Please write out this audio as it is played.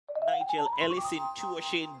Nigel Ellis in 2,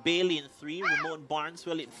 Shane Bailey in 3, Ramon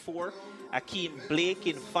Barneswell in 4, Ackeem Blake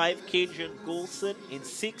in 5, Cadrian Golson in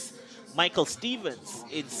 6, Michael Stevens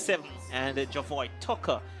in 7, and Javoy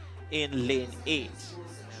Tucker in lane 8.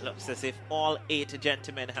 Looks as if all 8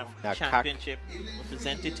 gentlemen have championship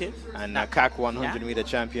representative. And CAC 100-meter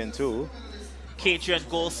champion too. Cadrian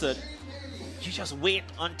Golson. You just wait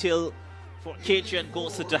until for Cadrian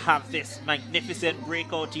Golson to have this magnificent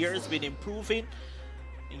breakout year. Has been improving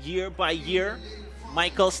year by year.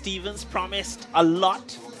 Michael Stevens promised a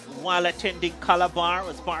lot while attending Calabar.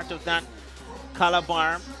 As part of that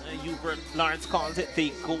Calabar, Hubert Lawrence calls it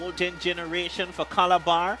the golden generation for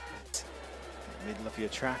Calabar. Middle of your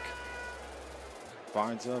track.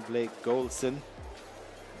 Barneswell, Blake, Golson.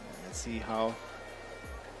 Let's see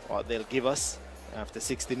what they'll give us after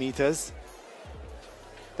 60 meters.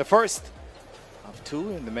 The first of 2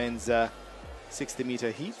 in the men's 60-meter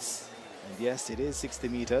heats. And yes, it is 60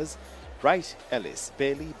 meters. Wright, Ellis,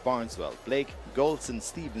 Bailey, Barneswell, Blake, Golson,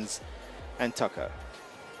 Stevens, and Tucker.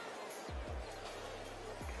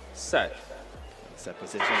 Set. Set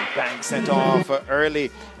position, bang, sent off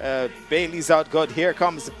early. Bailey's out good. Here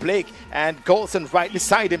comes Blake and Golson right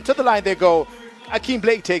beside him. To the line they go. Ackeem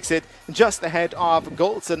Blake takes it just ahead of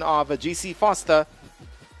Golson of GC Foster.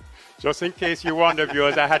 Just in case you wonder,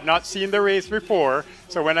 viewers, I had not seen the race before.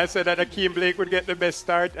 So when I said that Ackeem Blake would get the best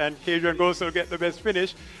start and Cadrian Golson would get the best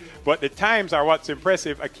finish, but the times are what's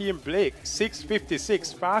impressive. Ackeem Blake,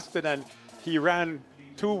 6:56, faster than he ran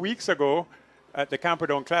 2 weeks ago at the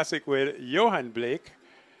Camperdown Classic with Yohan Blake.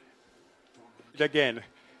 Again,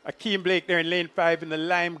 Ackeem Blake there in lane 5 in the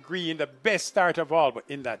lime green, the best start of all, but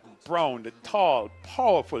in that brown, the tall,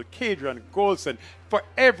 powerful Cadrian Golson, for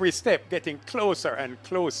every step getting closer and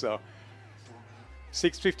closer.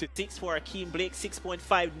 6:56 for Ackeem Blake,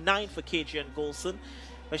 6.59 for Cadrian Golson.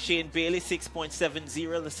 For Shane Bailey,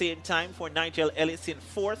 6.70 the same time for Nigel Ellis in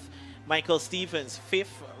 4th. Michael Stevens,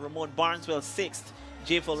 5th. Ramon Barneswell, 6th.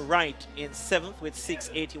 Javel Wright in 7th with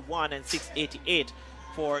 6.81 and 6.88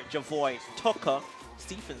 for Javoy Tucker.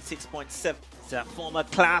 Stevens, 6.7. The former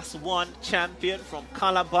Class 1 champion from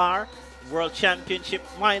Calabar, World Championship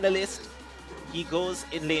finalist. He goes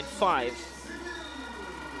in lane 5.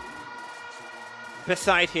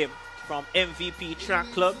 Beside him from MVP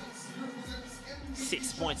Track Club,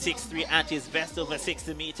 6.63 at his best over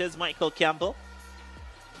 60 meters, Michael Campbell.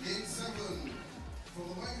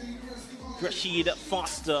 Rashid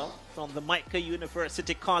Foster from the Micah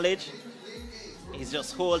University College. He's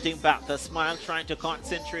just holding back the smile, trying to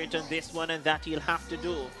concentrate on this one, and that he'll have to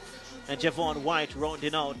do. And Javon White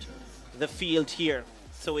rounding out the field here.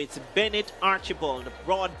 So it's Bennett, Archibald,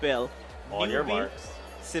 Broadbell, Newby,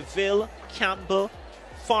 Seville, Campbell,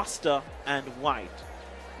 Foster, and White.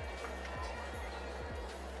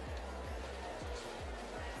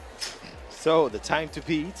 So the time to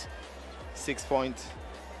beat,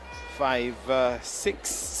 6.56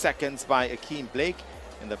 seconds by Ackeem Blake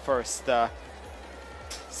in the first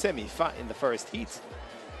in the first heat.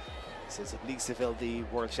 This is Oblique Seville, the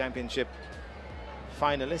World Championship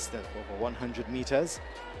finalist at over 100 meters.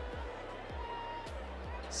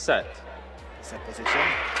 Set. Set position.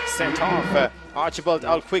 Sent off. Archibald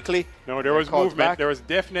out quickly. No, there was movement. Back. There was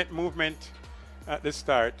definite movement at the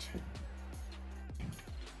start.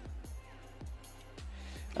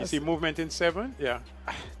 You see movement in 7? Yeah.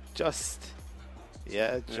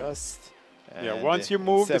 Once you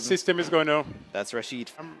move, the system is going to... That's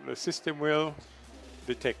Rashid. The system will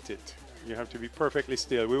detect it. You have to be perfectly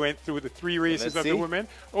still. We went through the 3 races of the women.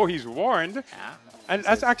 Oh, he's warned. Yeah. And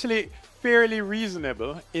that's actually fairly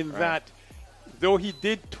reasonable in that, though he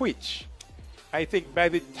did twitch, I think by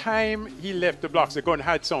the time he left the blocks, the gun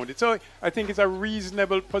had sounded. So I think it's a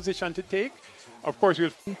reasonable position to take. Of course,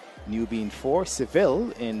 we'll... Newby in 4,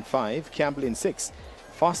 Seville in 5, Campbell in 6,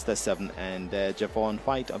 Foster 7, and Javon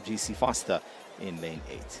White of GC Foster in lane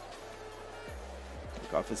 8.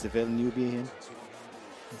 Look out for Seville, Newby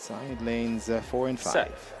inside lanes 4 and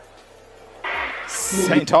 5.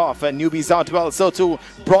 Sent off, and Newby's out well, so too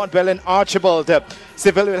Broadbell and Archibald.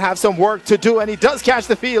 Seville will have some work to do, and he does catch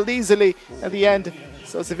the field easily at the end.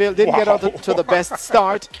 So Seville didn't get out to the best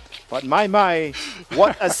start, but my,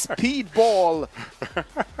 what a speed ball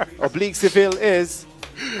Oblique Seville is,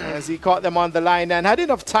 as he caught them on the line and had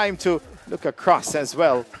enough time to look across as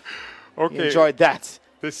well. Okay. He enjoyed that.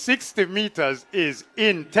 The 60 meters is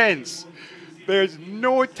intense. There's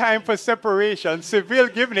no time for separation. Seville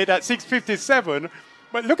giving it at 6:57.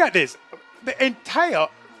 But look at this. The entire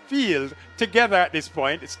field together at this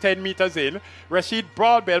point. It's 10 meters in. Rashid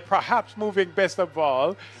Broadbell perhaps moving best of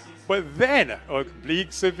all. But then,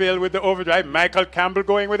 Oblique Seville with the overdrive. Michael Campbell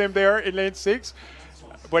going with him there in lane 6.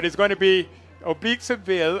 but it's going to be Oblique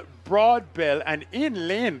Seville, Broad Bell, and in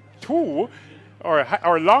lane 2,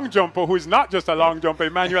 or long jumper, who's not just a long jumper,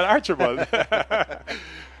 Emmanuel Archibald.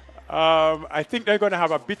 I think they're going to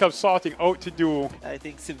have a bit of sorting out to do. I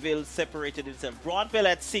think Seville separated himself. Broadbell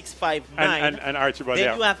at 6.59. And Archibald, then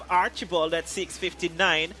yeah. you have Archibald at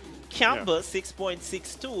 6.59. Campbell,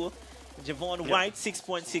 6.62. Javon White,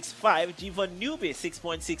 6.65. Javon Newby,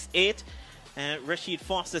 6.68. And Rashid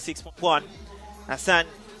Foster, 6.1. Hassan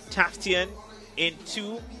Taftian in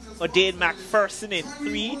 2. O'Dane McPherson in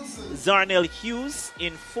 3. Zarnell Hughes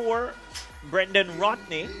in 4. Brendan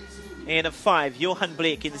Rodney in 5. Yohan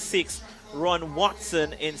Blake in 6. Ron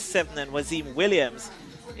Watson in 7. And Wazim Williams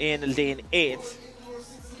in lane 8.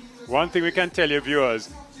 One thing we can tell you, viewers,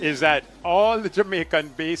 is that all the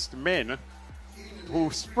Jamaican-based men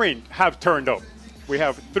who sprint have turned up. We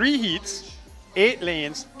have 3 heats, 8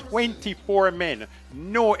 lanes, 24 men,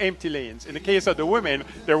 no empty lanes. In the case of the women,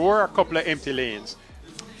 there were a couple of empty lanes.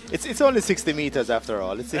 It's only 60 meters after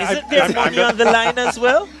all. Isn't there money on the line as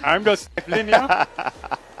well? I'm just linear.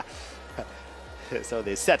 So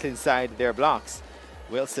they set inside their blocks.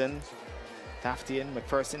 Wilson, Taftian,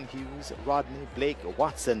 McPherson, Hughes, Rodney, Blake,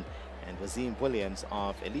 Watson, and Wazim Williams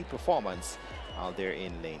of Elite Performance out there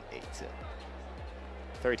in lane 8.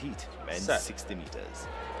 Third heat, men's 60 meters.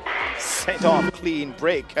 Sent off, clean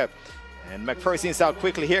break. And McPherson's out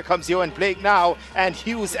quickly. Here comes Yohan Blake now, and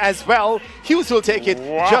Hughes as well. Hughes will take it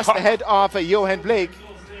just ahead of Yohan Blake.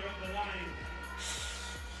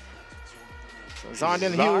 So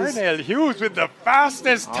Zarnell Hughes with the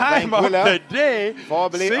fastest time of the day.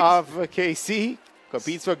 Formerly of KC,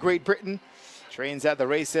 competes for Great Britain, trains at the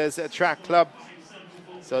Races Track Club.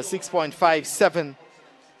 So 6.57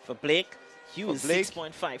 for Blake. Hughes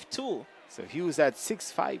 6.52. So Hughes at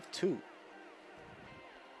 6.52.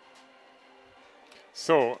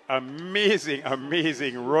 So amazing,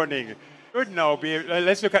 amazing running. Good now.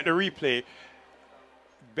 Let's look at the replay.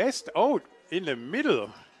 Best out in the middle.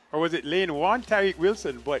 Or was it lane 1, Tariq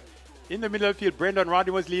Wilson? But in the middle of the field, Brendan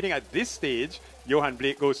Rodney was leading at this stage. Yohan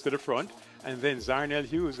Blake goes to the front. And then Zarnell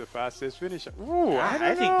Hughes, the fastest finisher. Ooh,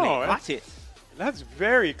 I think Blake got it. That's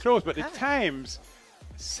very close, but the times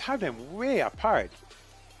have them way apart.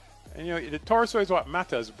 And you know, the torso is what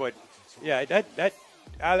matters, but yeah, that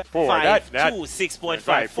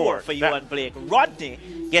 6.54 for Yohan Blake. Rodney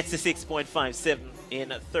gets to 6.57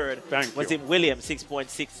 in third. Wazim Williams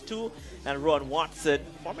 6.62, and Ron Watson,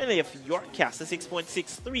 formerly of Yorkcastle,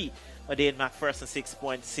 6.63. O'Dane McPherson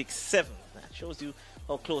 6.67. That shows you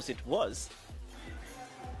how close it was.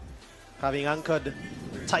 Having anchored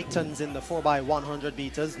Titans in the 4x100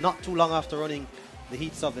 meters, not too long after running the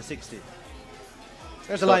heats of the 60.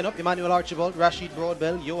 There's the lineup: Emmanuel Archibald, Rashid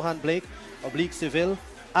Broadbell, Yohan Blake, Oblique Seville,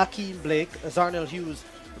 Ackeem Blake, Zarnell Hughes,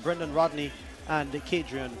 Brendan Rodney, and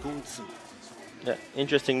Kadrian Goulson. Yeah,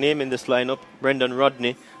 interesting name in this lineup, Brendan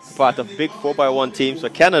Rodney, part of big 4x1 teams for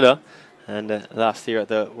Canada, and last year at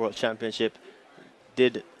the World Championship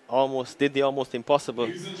did the almost impossible,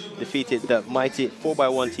 defeated the mighty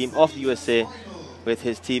 4x1 team of the USA with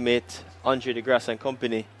his teammate Andre DeGrasse and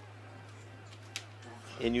company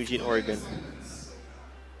in Eugene, Oregon.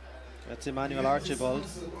 That's Emmanuel Archibald.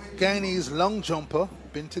 Guyanese long jumper,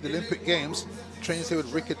 been to the Olympic Games, trains here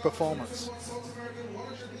with Ricket Performance.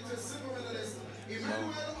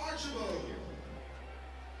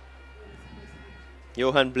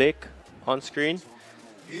 Yohan Blake on screen.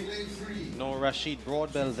 No Rashid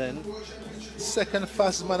Broadbell then. Second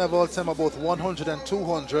fastest man of all time, about 100 and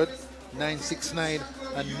 200, 969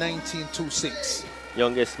 and 1926.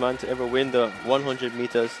 Youngest man to ever win the 100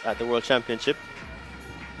 meters at the World Championship.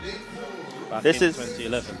 This is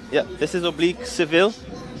 2011. Yeah, this is Oblique Seville,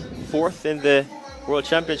 4th in the World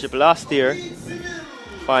Championship last year.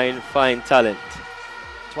 Fine talent.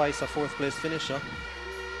 Twice a 4th place finisher.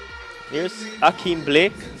 Here's Ackeem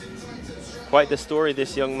Blake. Quite the story,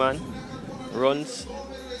 this young man. Runs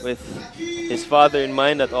with his father in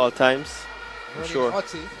mind at all times. I'm sure.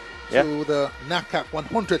 To the NACAP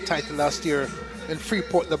 100 title last year in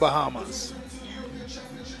Freeport, the Bahamas.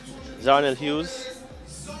 Zarnell Hughes,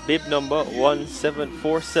 bib number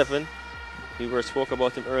 1747. We spoke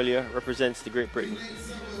about him earlier, represents the Great Britain.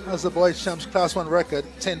 As the boys champs class 1 record,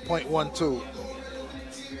 10.12.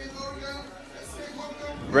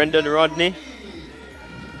 Brendan Rodney,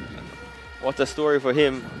 what a story for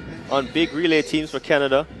him on big relay teams for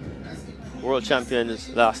Canada. World champions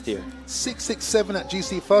last year. 6.67 at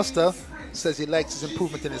GC Foster, says he likes his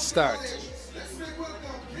improvement in his start.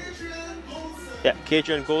 Yeah,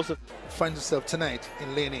 Kadrian Goulson finds himself tonight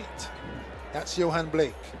in lane 8. That's Yohan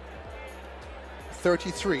Blake.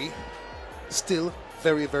 33, still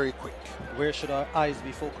very, very quick. Where should our eyes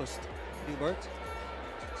be focused, Hubert?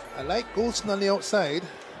 I like Golson on the outside.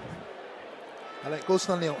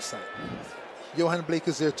 Yohan Blake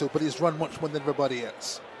is there too, but he's run much more than everybody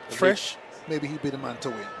else. Fresh, maybe he'd be the man to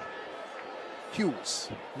win. Hughes,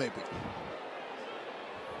 maybe.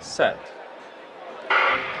 Set.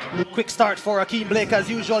 Quick start for Ackeem Blake as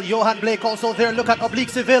usual. Yohan Blake also there. Look at Oblique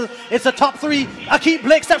Seville. It's a top three. Ackeem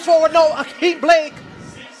Blake step forward. No, Ackeem Blake.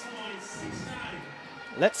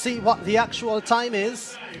 Let's see what the actual time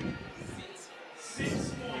is.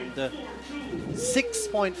 And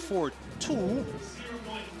 6.42.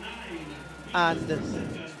 And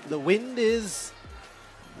the wind is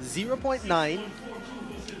 0.9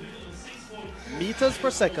 meters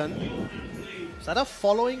per second. Is that a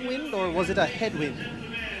following wind or was it a headwind?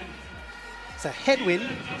 It's a headwind.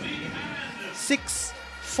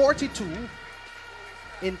 642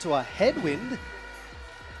 into a headwind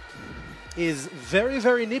is very,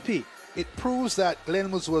 very nippy. It proves that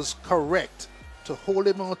Glenn was correct to hold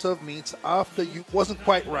him out of meets after you wasn't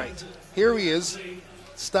quite right. Here he is,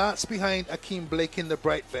 starts behind Ackeem Blake in the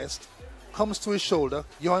bright vest, comes to his shoulder.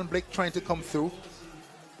 Yohan Blake trying to come through.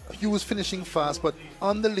 Hughes finishing fast, but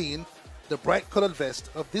on the lean, the bright colored vest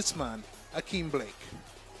of this man, Ackeem Blake.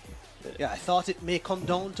 Yeah, I thought it may come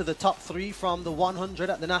down to the top three from the 100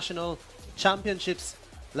 at the National Championships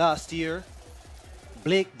last year.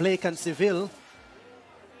 Blake and Seville.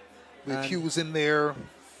 With Hughes in there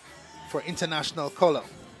for international color.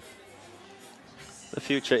 The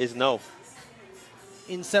future is now.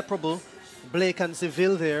 Inseparable. Blake and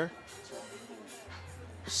Seville there.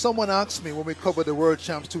 Someone asked me when we covered the World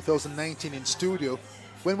Champs 2019 in studio,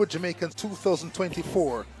 when would Jamaicans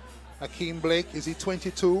 2024? Ackeem Blake, is he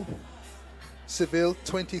 22? Seville,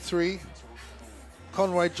 23.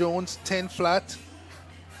 Conroy Jones, 10 flat.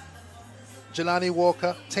 Jelani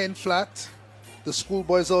Walker, 10 flat. The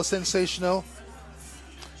schoolboys are sensational.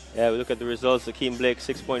 Yeah, we look at the results. Ackeem Blake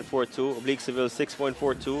 6.42, Oblique Seville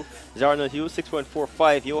 6.42, Zarnell Hughes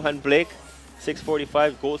 6.45, Yohan Blake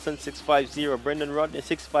 6.45, Golson 6.50, Brendan Rodney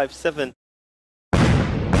 6.57.